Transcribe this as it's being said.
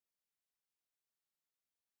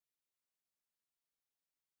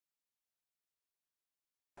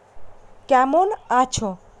কেমন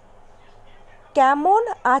আছো? কেমন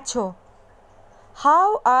আছো?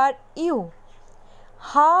 How are you?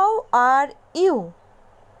 How are you?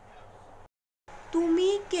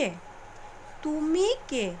 তুমি কে? তুমি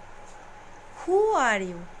কে? হু আর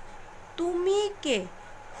ইউ? তুমি কে?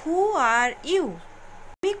 হু আর ইউ?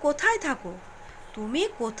 তুমি কোথায় থাকো? তুমি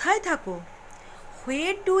কোথায় থাকো?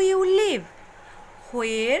 Where do you leave?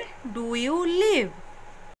 Where do you leave?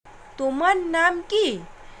 তোমার নাম কি?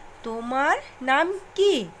 তোমার নাম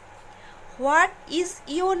কি? What is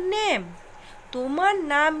your name? তোমার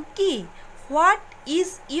নাম কি? What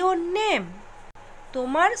is your name?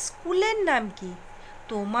 তোমার স্কুলের নাম কি?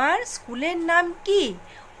 তোমার স্কুলের নাম কি?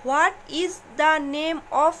 What is the name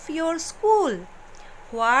of your school?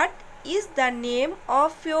 What is the name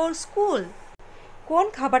of your school? কোন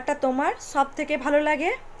খাবারটা তোমার সব থেকে ভালো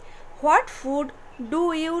লাগে? What food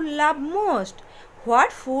do you love most?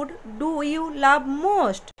 What food do you love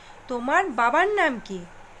most? তোমার বাবার নাম কি?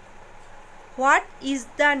 What is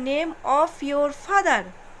the name of your father?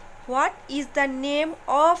 What is the name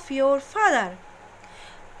of your father?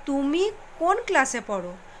 তুমি কোন ক্লাসে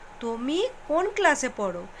পড়ো? তুমি কোন ক্লাসে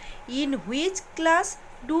পড়ো? In which class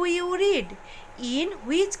do you read? In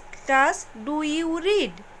which class do you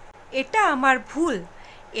read? এটা আমার ভুল।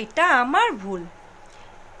 এটা আমার ভুল।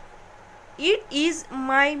 It is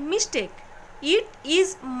my mistake. It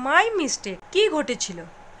is my mistake. কী ঘটেছিল?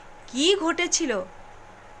 কী ঘটেছিল?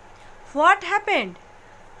 What happened?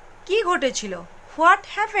 কী ঘটেছিল? What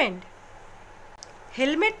happened?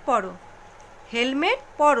 হেলমেট পরো। হেলমেট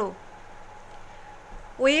পরো।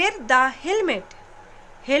 ওয়ের দ্য হেলমেট।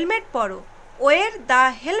 হেলমেট পরো। ওয়ের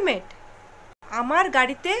দ্য হেলমেট। আমার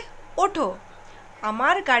গাড়িতে ওঠো।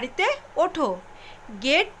 আমার গাড়িতে ওঠো।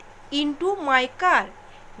 গেট ইনটু মাই কার।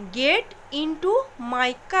 গেট ইনটু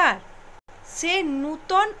মাই কার। সে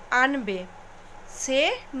নূতন আনবে। সে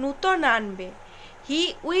নূতন আনবে।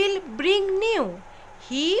 He will bring new.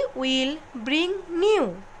 He will bring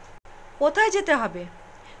new. কোথায় যেতে হবে?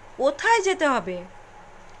 কোথায় যেতে হবে?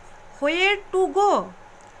 হোয়ার to go?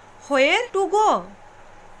 Where to go?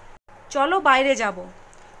 চলো বাইরে যাব।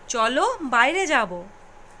 চলো বাইরে যাব।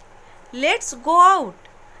 Let's go out.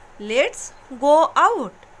 Let's go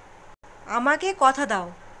out. আমাকে কথা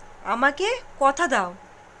দাও। আমাকে কথা দাও।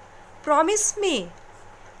 Promise me.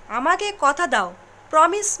 আমাকে কথা দাও।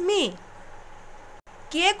 Promise me.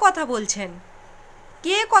 কে কথা বলছেন?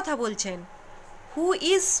 কে কথা বলছেন? Who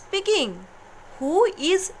is speaking? Who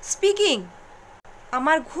is speaking?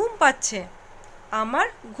 আমার ঘুম পাচ্ছে। আমার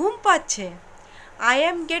ঘুম পাচ্ছে। I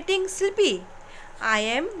am getting sleepy. I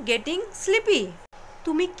am getting sleepy.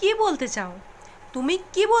 তুমি কি বলতে চাও? তুমি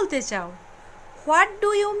কি বলতে চাও? What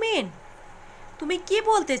do you mean? তুমি কি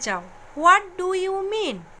বলতে চাও? What do you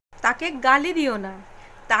mean? তাকে গালি দিও না।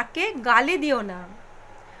 তাকে গালি দিও না।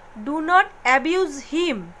 Do not abuse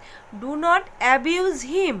him. Do not abuse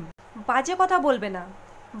হিম। বাজে কথা বলবে না।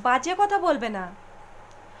 বাজে কথা বলবে না।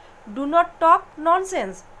 Do not talk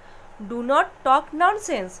nonsense. Do not talk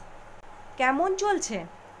nonsense. কেমন চলছে?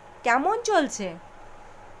 কেমন চলছে?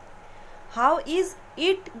 How is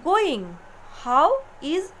it going? How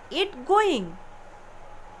is it going?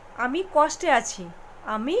 আমি কষ্টে আছি।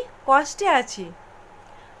 আমি কষ্টে আছি।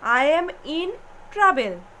 I am in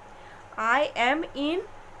travel. I am in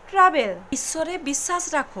travel. ঈশ্বরে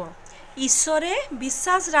বিশ্বাস রাখো। ঈশ্বরে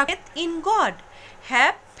বিশ্বাস রাখো। In god.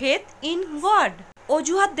 Have faith in god.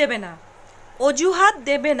 অজুহাত দেবে না। অজুহাত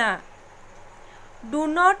দেবে না। Do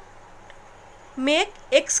not make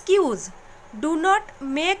excuse. Do not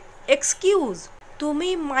make excuse.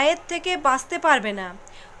 তুমি মায়ের থেকে বাঁচতে পারবে না।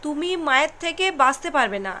 তুমি মায়ের থেকে বাঁচতে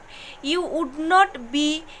পারবে না। You would not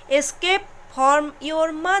be escape from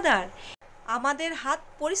your mother. আমাদের হাত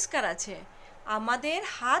পরিষ্কার আছে। আমাদের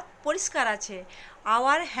হাত পরিষ্কার আছে।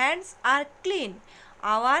 আওয়ার হ্যান্ডস আর ক্লিন।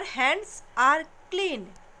 আওয়ার হ্যান্ডস আর ক্লিন।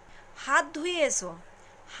 হাত ধুয়ে এসো।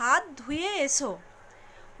 হাত ধুয়ে এসো।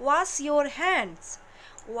 Wash your hands.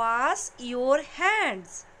 Wash your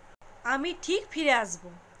hands. আমি ঠিক ফিরে আসব।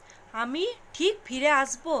 আমি ঠিক ফিরে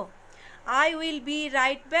আসব। I will be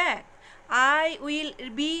right back. I will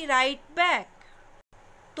be right back.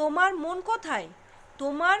 তোমার মন কোথায়?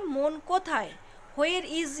 তোমার মন কোথায়? Where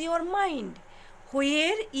is your mind?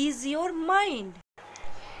 Where is your mind?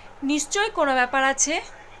 নিশ্চয়ই কোনো ব্যাপার আছে।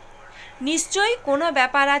 নিশ্চয়ই কোনো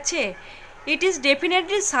ব্যাপার আছে। It is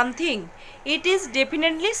definitely something. It is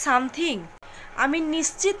definitely something. আমি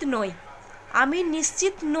নিশ্চিত নই। আমি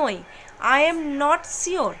নিশ্চিত নই। I am not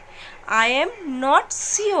sure. I am not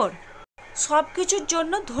sure. সব কিছুর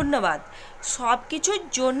জন্য ধন্যবাদ। সব কিছুর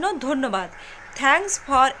জন্য ধন্যবাদ। Thanks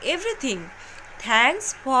for everything.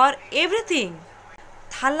 Thanks for everything.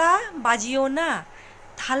 থালা বাজিও না।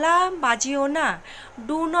 থালা বাজিও না।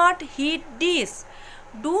 Do not hit dish.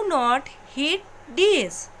 Do not hit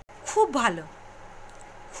dish. খুব ভালো,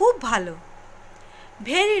 খুব ভালো।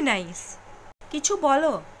 Very nice. কিছু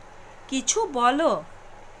বলো, কিছু বলো।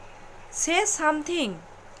 Say something.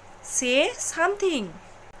 Say something.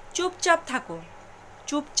 চুপচাপ থাকো,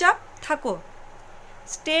 চুপচাপ থাকো।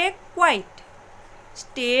 Stay quiet.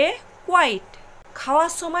 Stay quiet.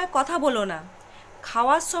 খাওয়ার সময় কথা বলো না।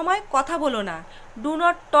 খাওয়ার সময় কথা বলো না। Do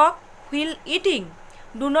not talk wheel eating.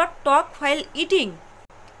 Do not talk wheel eating.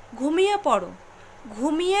 ঘুমিয়ে পড়ো,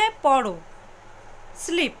 ঘুমিয়ে পড়ো।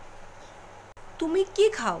 স্লিপ। তুমি কি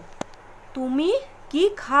খাও? তুমি কি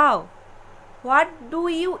খাও? What do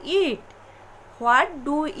you it? What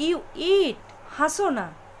do you ইট? হাসো না,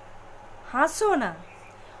 হাসো না।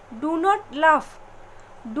 ডু নট লাফ।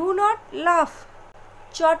 ডু নট লাফ।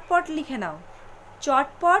 চটপট লিখে নাও,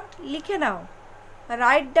 চটপট লিখে নাও।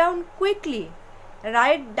 Write down quickly.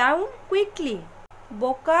 Write down quickly.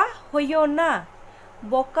 বোকা হইও না,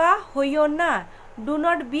 বোকা হইও না। Do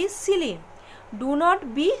not be Seely. Do not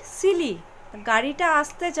be Seely. গাড়িটা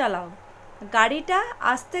আস্তে চালাও, গাড়িটা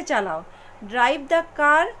আস্তে চালাও। Drive the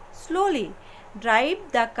car slowly. Drive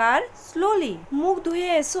the car slowly. মুখ ধুয়ে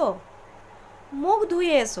এসো, মুখ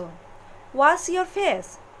ধুয়ে এসো। Wash your face.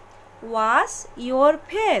 Wash your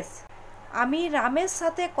face. আমি রামের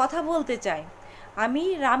সাথে কথা বলতে চাই। আমি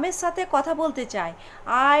রামের সাথে কথা বলতে চাই।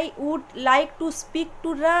 I would like to speak to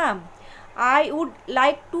Ram. I would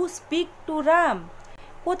like to speak to Ram.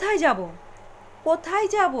 কোথায় যাব? কোথায়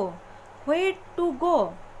যাব? Where to go.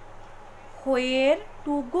 Where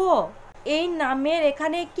to go. এই নামের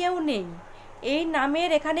এখানে কেউ নেই। এই নামের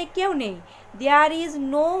এখানে কেউ নেই। There is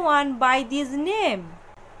no one by this name.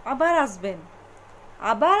 আবার আসবেন,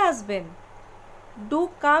 আবার আসবেন। Do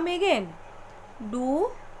come again. Do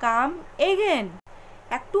come again.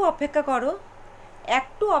 একটু অপেক্ষা করো,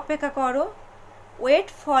 একটু অপেক্ষা করো। Wait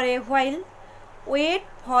for a while. Wait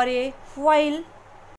for a while.